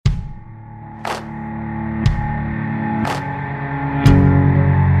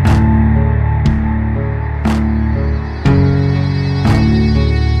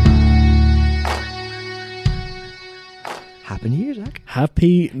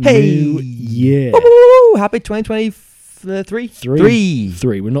Happy Hey! New Year. Woo! Happy 2023?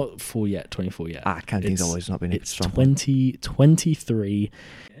 Three. We're not 4 yet, 24 yet. Counting's always not been It's strong. 2023.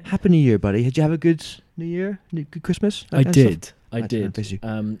 Happy New Year, buddy. Did you have a good New Year? Good Christmas? I did. I did.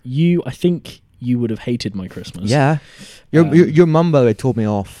 I think you would have hated my Christmas. Yeah. Your mum, by the way, told me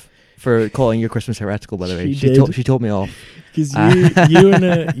off for calling your Christmas heretical, by the way. She told me off. Because you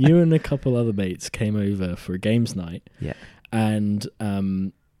and a couple other mates came over for a games night. Yeah. And my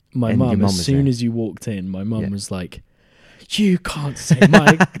And your mum, mum as was soon there. as you walked in, my mum Yeah. was like, "You can't say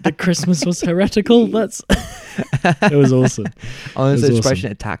the Christmas was heretical." It was awesome. Honest It was expression,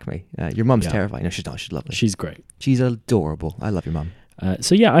 awesome. attack me. Your mum's Yeah. terrifying. No, she's not. She's lovely. She's great. She's adorable. I love your mum.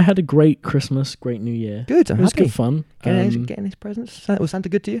 So yeah, I had a great Christmas, great New Year. Good. I'm It was happy. good fun. Getting his presents. Was Santa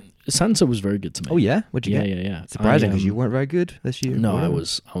good to you? Santa was very good to me. Oh yeah. What'd you get? Yeah. Surprising I, because you weren't very good this year. No, or I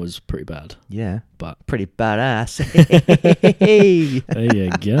whatever. was pretty bad. Yeah. But Pretty badass.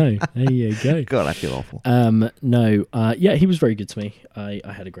 there you go. God, I feel awful. Yeah, he was very good to me. I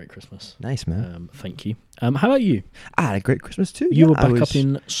had a great Christmas. Nice, man. Thank you. How about you? I had a great Christmas too. You yeah. were back up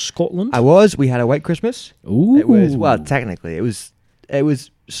in Scotland. I was. We had a white Christmas. Ooh. It was, well, technically, it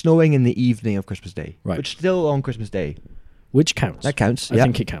was snowing in the evening of Christmas Day. Right. Which still on Christmas Day. Which counts. That counts. I yeah.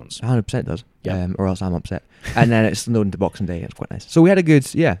 think it counts. 100% does. Yeah. Or else I'm upset. And then it snowed into Boxing Day. It was quite nice. So we had a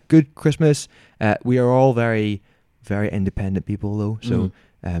good Christmas. We are all very, very independent people, though. So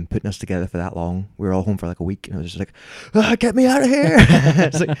putting us together for that long, we were all home for like a week, and I was just like, get me out of here.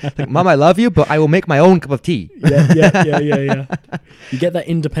 It's like, Mum, I love you, but I will make my own cup of tea. Yeah. You get that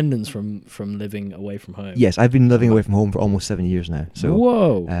independence from living away from home. Yes, I've been living away from home for almost 7 years now. So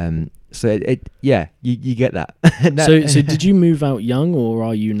whoa. So you get that. So did you move out young, or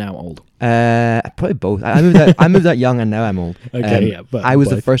are you now old? Probably both. I moved out young, and now I'm old. Okay, yeah, but I was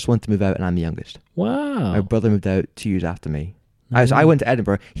the both. first one to move out, and I'm the youngest. Wow. My brother moved out 2 years after me. I went to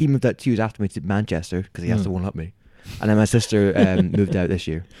Edinburgh. He moved out 2 years after me to Manchester because he has to one up me. And then my sister moved out this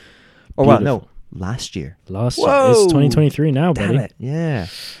year. Or well, no, last year. Last year. Whoa! It's 2023 now, Damn buddy. it! Yeah,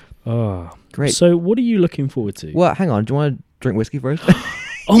 Oh, great. So, what are you looking forward to? Well, hang on. Do you want to drink whiskey first?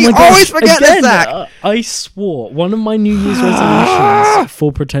 Oh You my gosh, always forget this, again, Zach! I swore one of my New Year's resolutions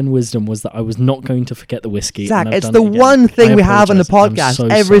for Pretend Wisdom was that I was not going to forget the whiskey. Zach, and I've it's done the it again. one thing I we have on the apologise. podcast I'm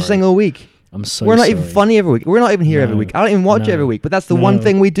so every sorry. single week. I'm so We're not sorry. even funny every week. We're not even here every No, week. I don't even watch it every no, week. But that's the one no.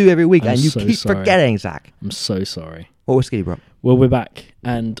 thing we do every week, I'm and you so keep sorry. forgetting, Zach. I'm so sorry. What whiskey you brought? Well, we're back,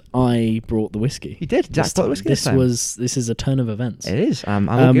 and I brought the whiskey. You did. Zach This brought time. whiskey This time. this is a turn of events. It is. I'm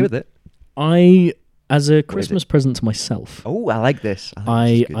okay with it. I, as a is Christmas present to myself, Oh, I like this.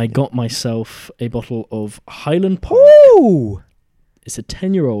 I got myself a bottle of Highland Park. Ooh, It's a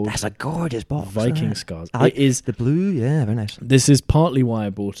 10-year-old that's a gorgeous box. Viking isn't it? Scars. I like It is. the blue. Yeah, very nice. This is partly why I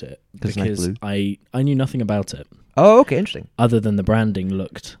bought it, 'Cause it's nice because blue. I knew nothing about it Oh, okay, interesting. other than the branding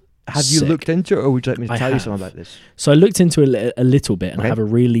looked. Have you sick. looked into it, or would you like me to I tell you have. something about this? So I looked into it a little bit, and I Okay. have a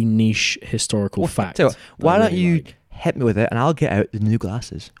really niche historical fact. Tell you what, that why I don't really you like. hit me with it, and I'll get out the new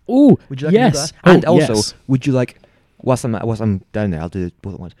glasses. Ooh, Would you like a new yes. glass? Oh, And also, yes. would you like? Whilst I'm down there, I'll do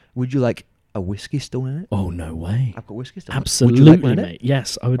both at once. Would you like a whiskey stone in it? Oh, no way. I've got whiskey stone. Absolutely, Would you like one in it? mate.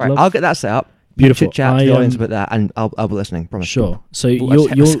 Yes, I would Right, love. I'll get that set up. Beautiful. Chit chat to the I, audience about that, and I'll be listening. Promise. Sure. So Oh,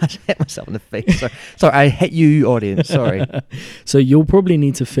 I you'll just hit myself in the face. Sorry, I hit you, audience. Sorry. So you'll probably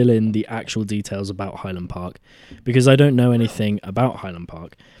need to fill in the actual details about Highland Park, because I don't know anything about Highland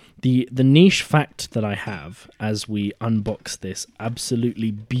Park. The niche fact that I have as we unbox this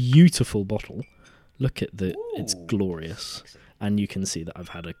absolutely beautiful bottle, look at it's glorious, and you can see that I've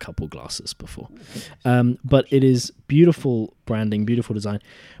had a couple glasses before. But it is beautiful branding, beautiful design.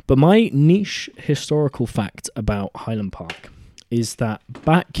 But my niche historical fact about Highland Park is that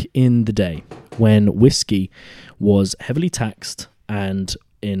back in the day when whiskey was heavily taxed and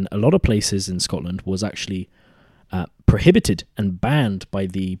in a lot of places in Scotland was actually prohibited and banned by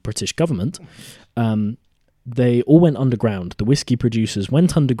the British government, they all went underground. The whiskey producers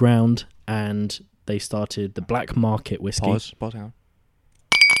went underground and they started the black market whiskey. Pause. Hang on.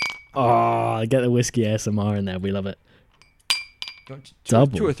 Oh, get the whiskey ASMR in there. We love it. Two,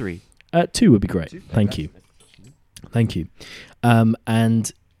 Double. 2 or 3. 2 would be great. Thank you.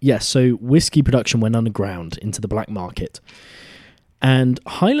 And yes, so whiskey production went underground into the black market. And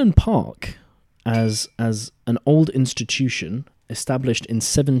Highland Park, as an old institution established in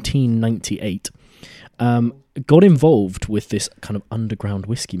 1798, got involved with this kind of underground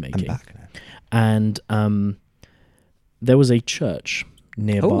whiskey making. I'm back now. And there was a church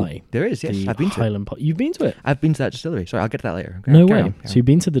nearby. Oh, there is, yes. the I've been to it. Highland Park. You've been to it? I've been to that distillery. Sorry, I'll get to that later. Okay, No carry way. on, carry So you've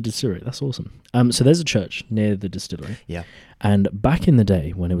been to the distillery. That's awesome. So there's a church near the distillery. Yeah. And back in the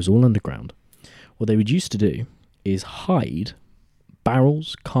day when it was all underground, what they would used to do is hide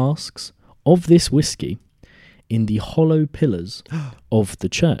barrels, casks of this whiskey in the hollow pillars of the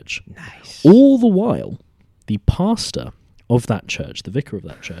church. Nice. All the while, the pastor of that church, the vicar of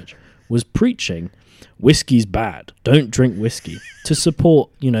that church, was preaching, whiskey's bad, don't drink whiskey, to support,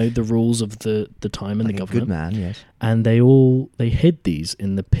 the rules of the time and Like the a government. good man, yes. And they hid these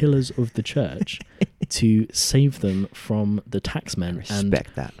in the pillars of the church to save them from the taxmen.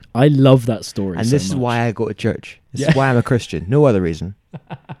 Respect that. I love that story. And so this is much. why I go to church. This is why I'm a Christian. No other reason.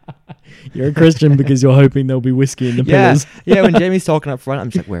 You're a Christian because you're hoping there'll be whiskey in the Yeah, pillars. yeah. When Jamie's talking up front, I'm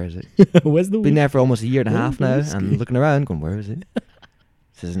just like, where is it? Where's the Been whiskey? there for almost a year and a Where's half the now. whiskey? I'm looking around, going, where is it?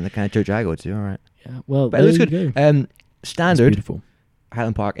 This isn't the kind of church I go to. All right, Yeah, well, but there it was you good. go. It's Standard beautiful.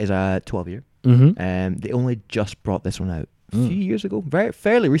 Highland Park is a 12-year. Mm-hmm. They only just brought this one out a few years ago,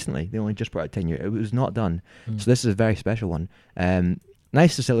 fairly recently. They only just brought out 10-year. It was not done, so this is a very special one.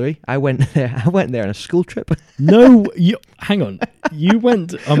 Nice distillery. I went there. on a school trip. No, hang on. You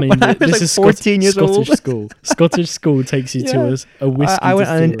went. I mean, When I was this like is 14 years Scottish old. school. Scottish school takes you Yeah. to a whiskey. I went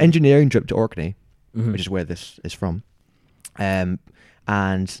on an distillery. engineering trip to Orkney, Mhm. which is where this is from.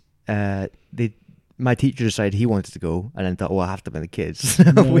 My teacher decided he wanted to go, and then thought, well, I have to bring the kids.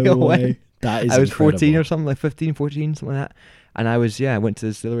 No we all way. went. That is I was 14 incredible. or something, like 15, 14, something like that. And I went to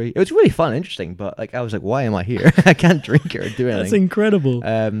the distillery. It was really fun, interesting, but like I was like, why am I here? I can't drink it or do anything. That's incredible.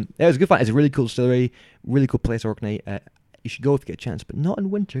 It was good fun. It's a really cool distillery, really cool place, Orkney. You should go if you get a chance, but not in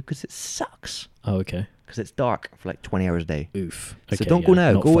winter because it sucks. Oh, okay. Because it's dark for like 20 hours a day. Oof. So Okay, don't go yeah,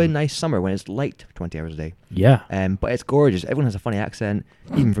 now. not Go fun. in nice summer when it's light for 20 hours a day. Yeah. But it's gorgeous. Everyone has a funny accent,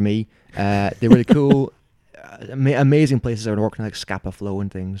 even for me. They're really cool. Amazing places are in Orkney, like Scapa Flow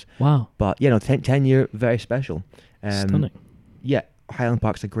and things. Wow. But 10-year, very special. Stunning. Yeah, Highland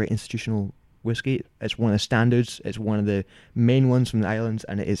Park's a great institutional whiskey. It's one of the standards. It's one of the main ones from the islands,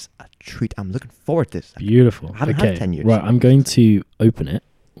 and it is a treat. I'm looking forward to this. Beautiful. I haven't okay. had 10 years. Right, I'm going to open it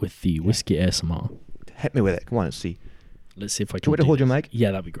with the whiskey ASMR. Hit me with it. Come on, let's see. Let's see if I Do can. you want to hold your this. mic?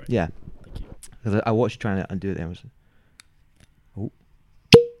 Yeah, that'd be great. Yeah. Thank you. Because I watched you trying to undo it there. Oh.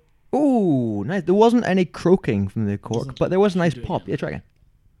 Ooh, nice. There wasn't any croaking from the cork, Doesn't- but there was a nice do it pop. again. Yeah, try again.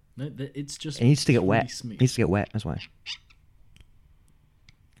 No, it's just. It needs to get really wet. smooth. It needs to get wet. That's why.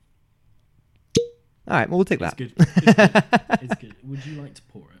 All right, well, we'll take It's that. good. It's good. It's good. Would you like to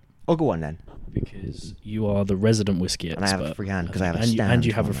pour it? I'll go on then. Because you are the resident whiskey expert. And I have a free hand 'cause I have a and stand and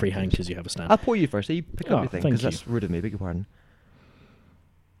you have for a my free hand drinks. because you have a stand. I'll pour you first. So you pick Oh, up your thing thank because you. that's rude of me. Beg your pardon.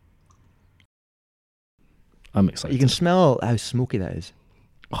 I'm excited. You can smell how smoky that is.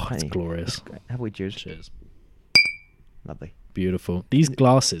 Oh, it's Honey. glorious. Have we cheers? Cheers. Lovely. Beautiful. These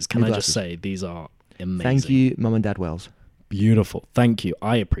glasses, can New I glasses. just say, these are amazing. Thank you, Mum and Dad Wells. Beautiful. Thank you.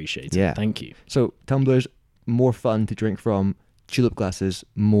 I appreciate Yeah. it. Thank you. So tumblers, more fun to drink from. Tulip glasses,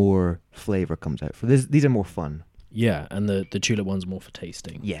 more flavour comes out. For this, these are more fun. Yeah, and the tulip one's more for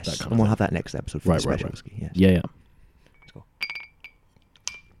tasting. Yes, That kind and of we'll thing. have that next episode for Right, the right, special right. whiskey. Yes. Yeah, yeah. Let's go.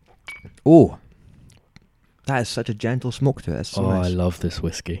 Oh, that is such a gentle smoke to it. That's so Oh, I nice. love this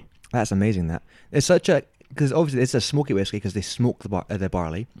whiskey. That's amazing. That it's such a because obviously it's a smoky whiskey because they smoke the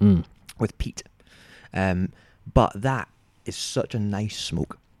barley Mm. with peat. But that is such a nice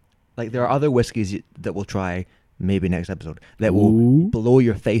smoke. Like there are other whiskies that we'll try maybe next episode that will Ooh. blow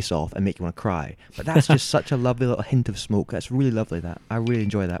your face off and make you want to cry. But that's just such a lovely little hint of smoke. That's really lovely. That I really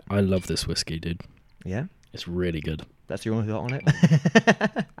enjoy that. I love this whiskey, dude. Yeah, It's really good. that's your only thought on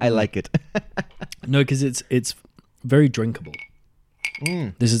it. I like it. No, because it's very drinkable.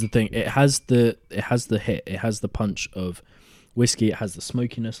 This is the thing. It has the hit. It has the punch of whiskey. It has the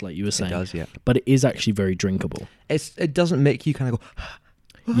smokiness, like you were It saying. does, yeah. But it is actually very drinkable. It doesn't make you kind of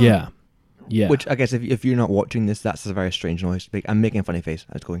go. Yeah. Yeah. Which I guess if you're not watching this, that's a very strange noise. I'm making a funny face.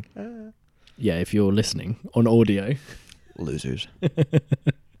 I was going, Yeah, if you're listening on audio. losers.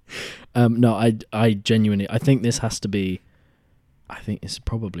 No, I genuinely, I think this has to be, I think it's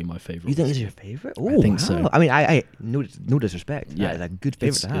probably my favorite. You think this whiskey. is your favorite? Oh, think wow. so. I mean, I no disrespect. Yeah. That is a good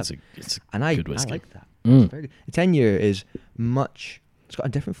favorite to have. It's a And I good whiskey. like that. Mm. It's very good. The 10-year is much. It's got a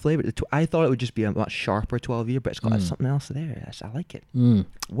different flavor. I thought it would just be a much sharper 12-year, but it's got something else there. I like it. Mm.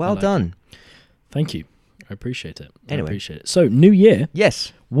 Well like done. Thank you. I appreciate it. Anyway. I appreciate it. So, new year.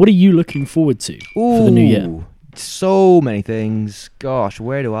 Yes. What are you looking forward to for the new year? Ooh, so many things. Gosh,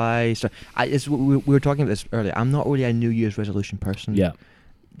 where do I start? We were talking about this earlier. I'm not really a New Year's resolution person. Yeah.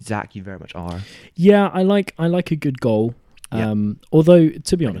 Zach, you very much are. Yeah, I like a good goal. Yeah. Although,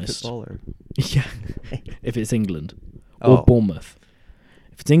 to be Like a honest, football or- yeah, if it's England or Oh. Bournemouth.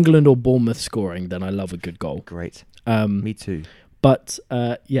 If it's England or Bournemouth scoring, then I love a good goal. Great. Um, Me too. but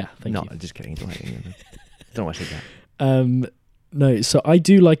yeah, thank No, you. I'm just kidding. Don't like England. Don't want to say that. No, so I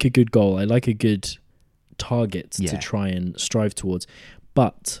do like a good goal. I like a good targets Yeah. to try and strive towards.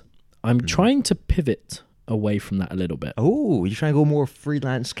 But I'm trying to pivot away from that a little bit. Oh, you trying to go more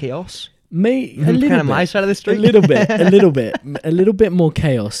freelance chaos? A little Kind of bit. my side of the A street? little bit, a little bit more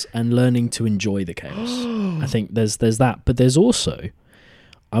chaos, and learning to enjoy the chaos. I think there's that, but there's also,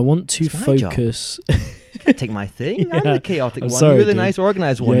 I want to It's my job. focus Take my thing. I'm Yeah. the chaotic I'm one. sorry, You're the dude. nice,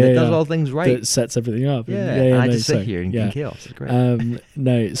 organized one Yeah, that does yeah. all things right. that sets everything up. Yeah, And and I no, just sit so, here in yeah. chaos. It's great.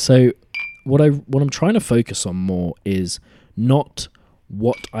 No, so what I'm trying to focus on more is not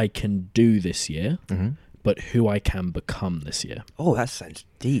what I can do this year, Mhm. but who I can become this year. Oh, that sounds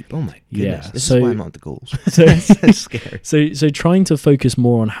deep. Oh my goodness. Yeah, This so- is why I'm not the goals. So, That's scary. so trying to focus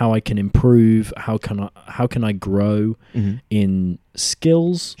more on how I can improve, how can I grow Mhm. in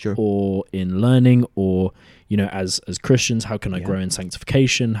skills Sure. or in learning, or as Christians, how can I Yeah. grow in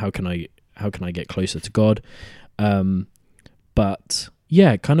sanctification? How can I get closer to God? But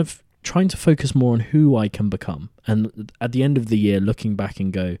yeah, kind of trying to focus more on who I can become, and at the end of the year, looking back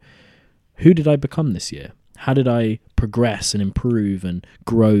and go, who did I become this year? How did I progress and improve and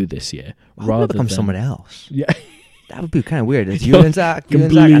grow this year? I want to become someone else. Yeah. That would be kind of weird. It's You're you and Zach,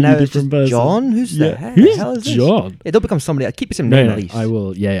 completely and now it's different just person. John. Who's Yeah. the heck? Who's hell is this? John? Yeah, don't become somebody else. Keep the same No, name no, at least. I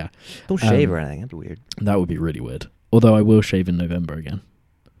will. Yeah. Don't shave Um, or anything. That'd be weird. That would be really weird. Although I will shave in November again.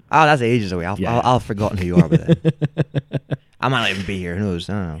 Oh, that's ages away. Yeah. I'll have forgotten who you are by then. I might not even be here. Who knows?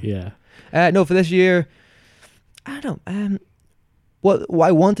 I don't know. Yeah. No, for this year, I don't know. What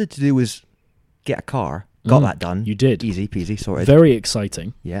I wanted to do was get a car. Got that done. You did. Easy peasy, sorted. Very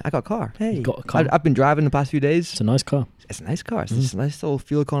exciting. Yeah, I got a car. Hey, You got a car. I've been driving the past few days. It's a nice car. It's a nice car. It's just a nice little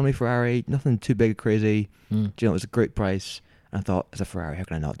fuel economy Ferrari. Nothing too big or crazy. Mm. Do you know, it was a great price. And I thought, it's a Ferrari. How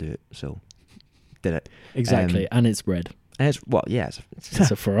can I not do it? So, did it. Exactly. And it's red. And it's, well, yeah. It's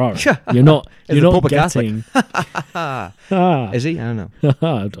a Ferrari. Yeah. You're not As you're a not proper Catholic. getting Is he? I don't know.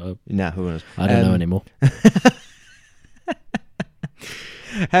 I don't Nah, who knows? know anymore.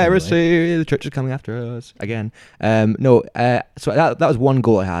 Heresy, the church is coming after us again. So that was one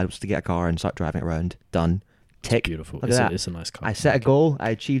goal I had, was to get a car and start driving it around. Done. Tick. Beautiful. Look at that. It's a nice car. I set a goal. I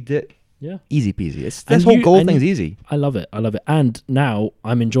achieved it. Yeah. Easy peasy. This And whole you- goal and thing's you- easy. I love it. And now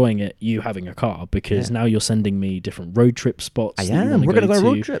I'm enjoying it, you having a car, because Yeah. now you're sending me different road trip spots. I that you am. wanna We're going to go on a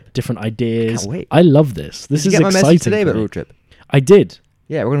road to, trip. Different ideas. Can't wait. I love this. This Did is you get my exciting. message today for about me. road trip? I did.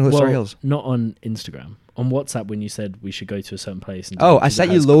 Yeah, we're going to go to Surrey Hills. Not on Instagram. On WhatsApp, when you said we should go to a certain place. And Oh, I because it sent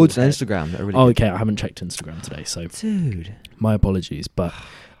you has loads cool on hair. Instagram. That are really Oh, good. okay. I haven't checked Instagram today, so Dude. my apologies. But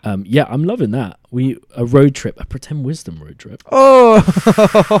yeah, I'm loving that. A road trip, a pretend wisdom road trip.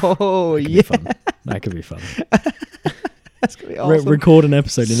 Oh, Could yeah. be fun. That could be fun. That's going to be awesome. Record an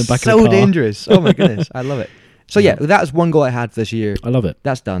episode in the back so of the car. dangerous. Oh, my goodness. I love it. So, yeah, that was one goal I had this year. I love it.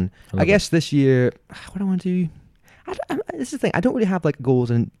 That's done. I love I guess this year, what do I want to do? This is the thing. I don't really have like goals,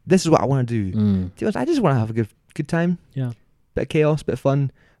 and this is what I want to do. Mm. To be honest, I just want to have a good time. Yeah. Bit of chaos, bit of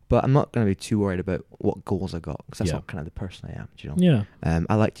fun. But I'm not going to be too worried about what goals I got, because that's Yeah. not kind of the person I am. Do you know? Yeah.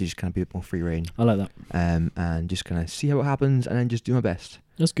 I like to just kind of be a bit more free reign, I like that. and just kind of see how it happens, and then just do my best.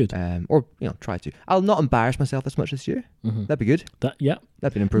 That's good. Or try to. I'll not embarrass myself as much this year. Mhm. That'd be good. That yeah.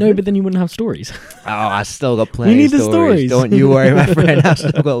 That'd be an improvement. No, but then you wouldn't have stories. Oh, I still got plenty need of the stories. stories. Don't you worry, my friend. I've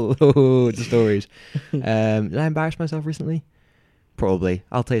still got loads of stories. Did I embarrass myself recently? Probably.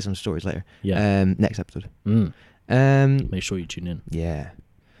 I'll tell you some stories later. Yeah. Next episode. Mm. Make Make sure you tune in. Yeah.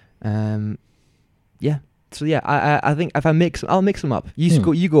 Yeah. So yeah, I think if I mix, I'll mix them up.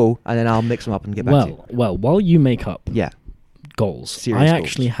 You go, and then I'll mix them up and get back to you. Well, while you make up Yeah. goals, Serious I goals.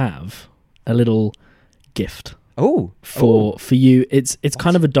 actually have a little gift Oh. for you. It's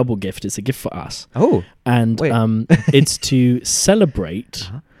kind of a double gift. It's a gift for us, Oh. and Wait. it's to celebrate.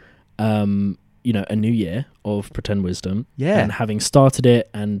 Uh-huh. A new year of Pretend Wisdom. Yeah. And having started it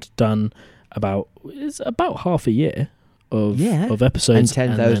and done it's about half a year of And episodes.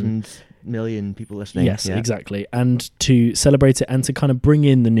 10,000 million people listening. Yes, Yeah. exactly. And to celebrate it and to kind of bring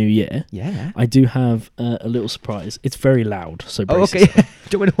in the new year, Yeah. I do have a little surprise. It's very loud, so Oh, brace okay. yourself.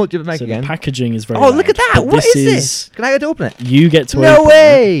 Do you want me to hold you the mic So again? the packaging is very Oh, loud. look at that! but What is this? Can I get to open it? You get to No open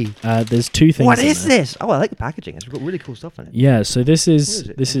way! it. There's two things What in is there. this? Oh, I like the packaging. It's got really cool stuff in it. Yeah, so this What is is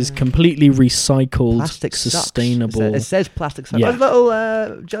it? this is completely recycled, Plastic sucks. sustainable. It says plastic sucks. Yeah. Oh,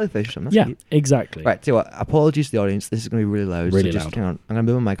 little jellyfish or something. That's Yeah, cute. exactly. Right, tell you what, apologies to the audience. This is going to be really loud. Really so just loud. hang on. I'm going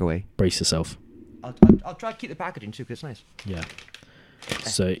to move my mic away. Brace yourself. I'll try to keep the packaging too, because it's nice. Yeah.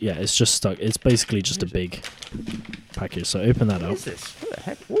 So yeah, it's just stuck. It's basically just a big package. So open that What up. is this? What the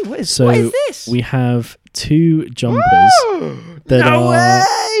heck? What is So this? we have two jumpers that no are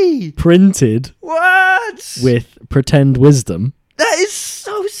way! printed What? with Pretend Wisdom. That is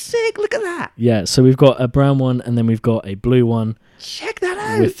so sick. Look at that. Yeah, so we've got a brown one and then we've got a blue one. Check that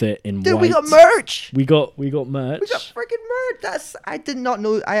out. with it in Dude, white. we got merch. We got merch. We got freaking merch. I did not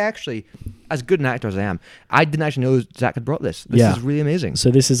know. I actually, as good an actor as I am, I didn't actually know Zach had brought this. This Yeah. is really amazing.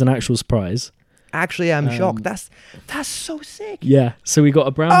 So this is an actual surprise. Actually, I'm shocked. That's so sick. Yeah. So we got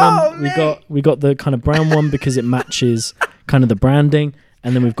a brown one. We got the kind of brown one because it matches kind of the branding,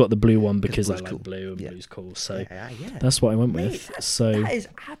 and then we've got the blue one because I blue's like cool. blue and Yeah. blue's cool. So Yeah. that's what I went Mate, with. So that is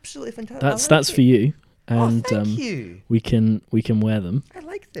absolutely fantastic. I like that's it. for you, and Thank you. we can wear them. I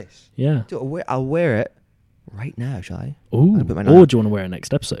like this. Yeah. Dude, I'll wear it right now, shall I? Ooh. I'll put my Or knife- do you want to wear it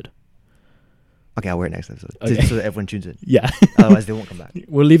next episode? Okay, I'll wear it next episode Okay. so that everyone tunes in. Yeah. Otherwise, they won't come back.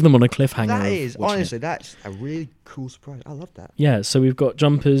 We'll leave them on a cliffhanger. That of is watching it. honestly, that's a really cool surprise. I love that. Yeah. So we've got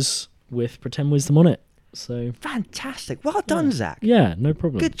jumpers with Pretend Wisdom on it. So Fantastic. Well done, Zach. yeah, no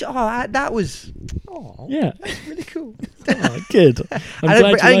problem. Good job. That was. Oh, Yeah. that's really cool. Oh, good. I'm I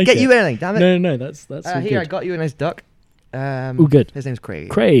glad you didn't like get it. you anything. Damn it. No, that's all Here, I good. got you a nice duck. All good. His name's Craig.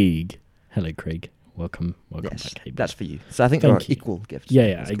 Craig. Hello, Craig. Welcome Yes, back. Hey, that's for you. So I think Thank they're you. equal gifts.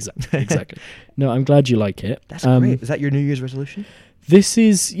 yeah, That's cool. exactly. No, I'm glad you like it. That's great. Is that your New Year's resolution? This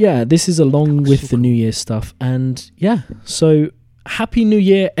is along was with so the New Year stuff, and yeah. So happy New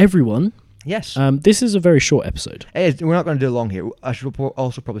Year, everyone. Yes. This is a very short episode. Hey, we're not going to do it long here. I should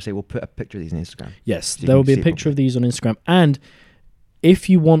also probably say we'll put a picture of these on Instagram. Yes, So you there will can be a see it picture properly. of these on Instagram, and if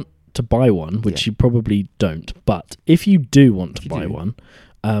you want to buy one, which Yeah. you probably don't, but if you do want to If you buy do. one,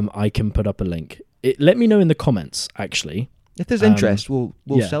 I can put up a link. Let me know in the comments, actually. If there's interest, we'll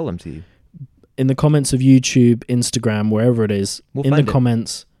yeah. sell them to you. In the comments of YouTube, Instagram, wherever it is, We'll in the find it.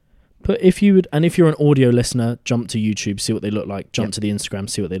 comments, put if you would, and if you're an audio listener, jump to YouTube, see what they look like. Jump Yep. to the Instagram,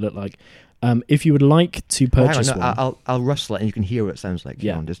 see what they look like. If you would like to Oh, hang on, purchase no, one, I'll rustle it and you can hear what it sounds like.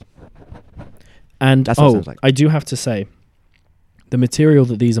 Yeah. Come on, just and That's what it sounds like. I do have to say, the material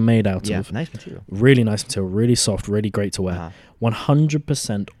that these are made out yeah, of, nice material. really nice material, really soft, really great to wear. Uh-huh.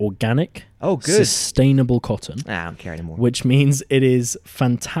 100% organic, Oh, good. sustainable cotton, I don't care anymore. which means it is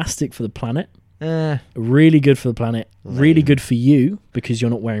fantastic for the planet, Uh, really good for the planet, really Lame. good for you because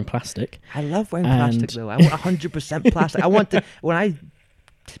you're not wearing plastic. I love wearing And- plastic though. I want 100% plastic. I want to when I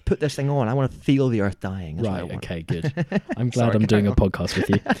put this thing on, I want to feel the earth dying. That's what I Right, want. okay, good. I'm glad Sorry, I'm doing carry a podcast with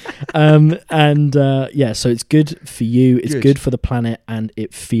you. Yeah, so it's good for you, it's Good. good for the planet, and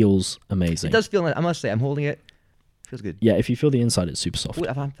it feels amazing. It does feel nice. I must say, I'm holding it. Feels good. Yeah, if you feel the inside, it's super soft. Wait,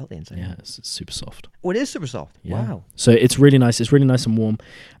 I haven't felt the inside. Yeah, it's super soft. Oh, it is super soft. Yeah. Wow. So it's really nice. It's really nice and warm.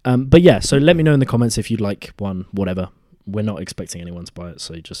 But yeah, so let me know in the comments if you'd like one, whatever. We're not expecting anyone to buy it,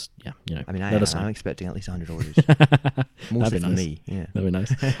 so just, yeah, I mean, let us know. I'm expecting at least 100 orders. That'd Mostly be from nice. me. Yeah. That'd be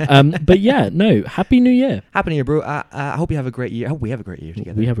nice. But yeah, no, Happy New Year. Happy New Year, bro. I hope you have a great year. I hope we have a great year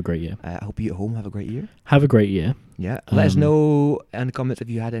together. We have a great year. I hope you at home have a great year. Have a great year. Yeah. Let us Um, know in the comments if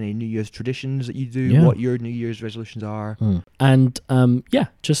you had any New Year's traditions that you do, Yeah. what your New Year's resolutions are. And yeah,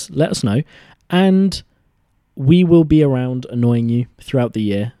 just let us know. And we will be around annoying you throughout the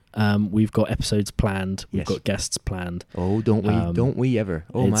year. We've got episodes planned. We've Yes. got guests planned. Oh, don't we? Don't we ever?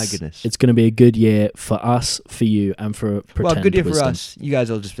 Oh, my It's- goodness. It's going to be a good year for us, for you, and for Pretend Well, good year Wisdom. for us. You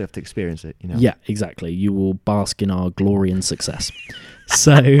guys will just have to experience it, you know? Yeah, exactly. You will bask in our glory and success.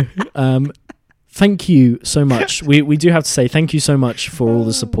 So, thank you so much. We do have to say thank you so much for all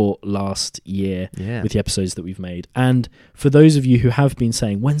the support last year Yeah. with the episodes that we've made. And for those of you who have been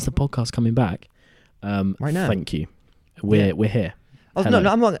saying, when's the podcast coming back? Right now. Thank you. We're here. Oh, Hello.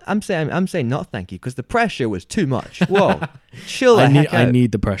 no, I'm not. I'm saying not thank you because the pressure was too much. Whoa, chill the I heck out.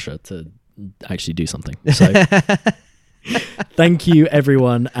 need the pressure to actually do something. So thank you,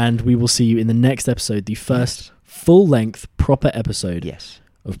 everyone, and we will see you in the next episode, the first full-length, proper episode Yes,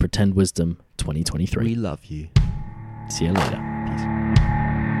 of Pretend Wisdom 2023. we love you. See you later. Peace.